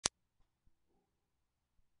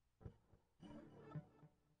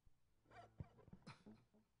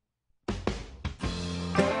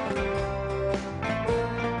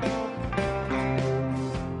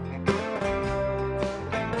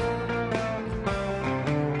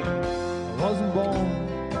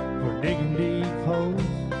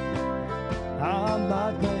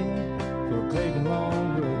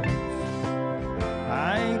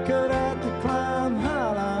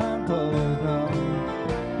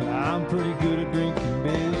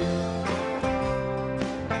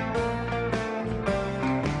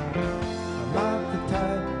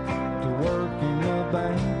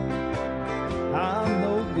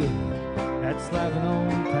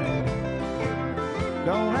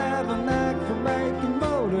Don't have a knack for making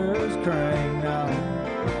motors crank now,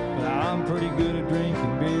 but I'm pretty good at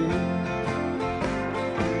drinking beer.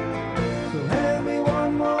 So hand me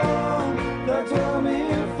one more, that's what I'm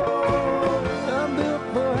here for. I'm built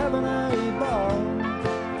for having a ball.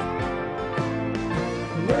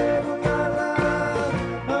 Live my life,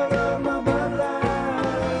 I love my Bud Light.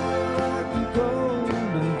 I like you cold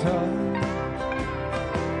and tough.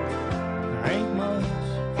 There ain't much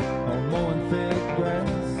on mowing thick grass.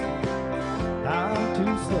 I'm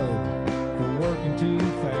too slow for working too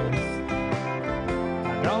fast. I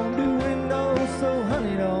don't do windows, so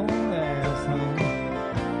honey, don't ask no.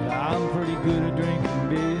 But I'm pretty good at drinking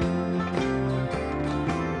beer.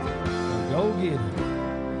 Go get it.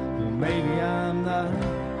 Well, maybe I'm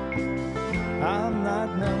not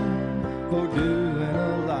known for doing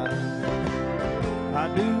a lot. I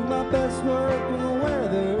do my best work when the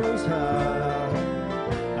weather's hot.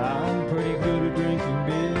 I'm pretty good at drinking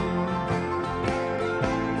beer.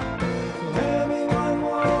 So hand me one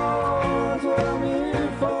more, that's what I'm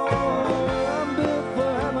here for. I'm built for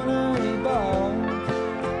having a ball.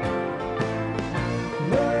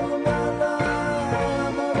 Love my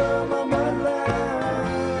life, I love my Bud Light.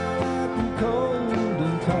 I'm cold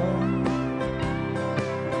and cold.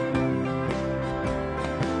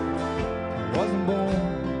 I wasn't born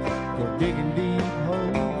for digging deep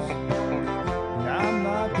holes, and I'm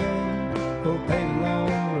not made for paving long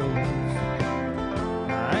roads.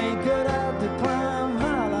 I ain't cut out to climb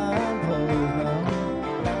highline poles, no,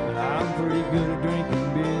 but I'm pretty good at drinking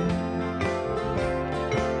beer.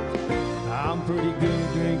 I'm pretty good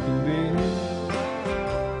at drinking beer.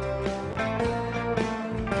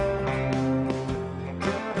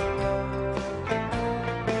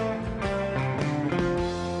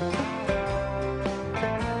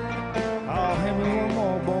 Oh, hand me one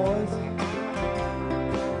more, boys.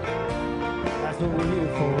 That's what we're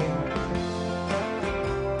here for.